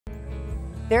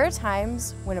There are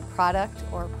times when a product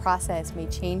or a process may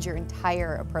change your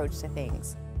entire approach to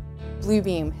things.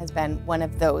 Bluebeam has been one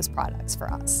of those products for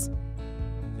us.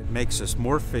 It makes us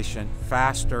more efficient,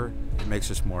 faster, it makes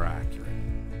us more accurate.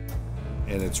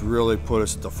 And it's really put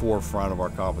us at the forefront of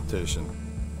our competition.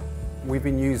 We've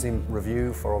been using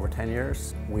Revu for over 10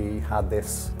 years. We had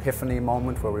this epiphany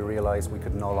moment where we realized we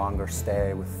could no longer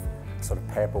stay with sort of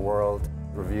paper world.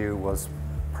 Revu was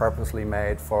purposely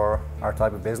made for our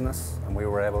type of business, and we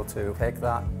were able to take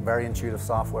that very intuitive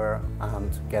software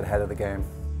and get ahead of the game.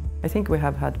 I think we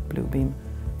have had Bluebeam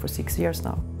for 6 years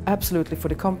now. Absolutely, for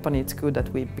the company it's good that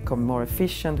we become more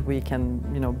efficient, we can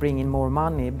bring in more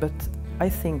money, but I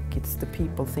think it's the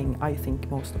people thing I think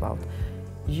most about.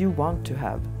 You want to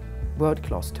have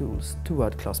world-class tools to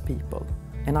world-class people,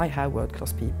 and I have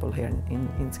world-class people here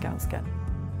in Skanska.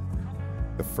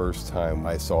 The first time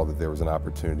I saw that there was an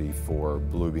opportunity for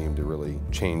Bluebeam to really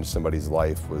change somebody's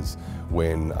life was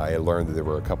when I learned that there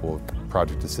were a couple of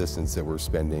project assistants that were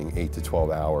spending 8 to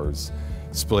 12 hours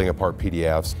splitting apart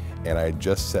PDFs, and I had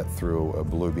just sat through a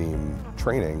Bluebeam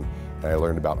training and I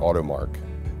learned about AutoMark.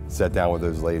 Sat down with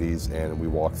those ladies and we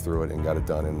walked through it and got it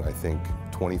done in I think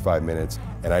 25 minutes,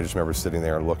 and I just remember sitting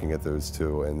there and looking at those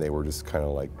two, and they were just kind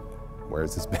of like, where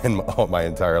has this been all my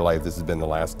entire life? This has been the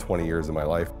last 20 years of my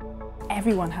life.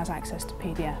 Everyone has access to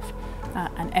PDF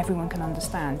and everyone can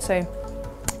understand. So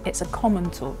it's a common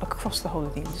tool across the whole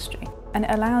of the industry. And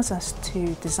it allows us to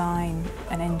design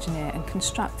and engineer and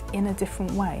construct in a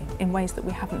different way, in ways that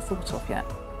we haven't thought of yet.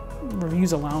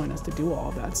 Revu's allowing us to do all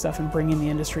of that stuff and bringing the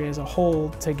industry as a whole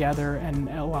together and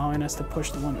allowing us to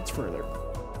push the limits further.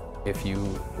 If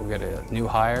you get a new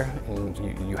hire and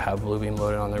you have Bluebeam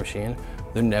loaded on their machine,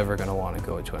 they're never going to want to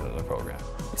go to another program.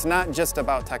 It's not just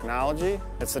about technology,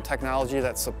 it's the technology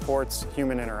that supports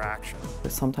human interaction. I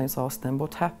sometimes ask them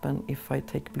what happens if I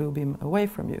take Bluebeam away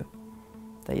from you.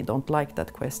 They don't like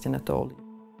that question at all.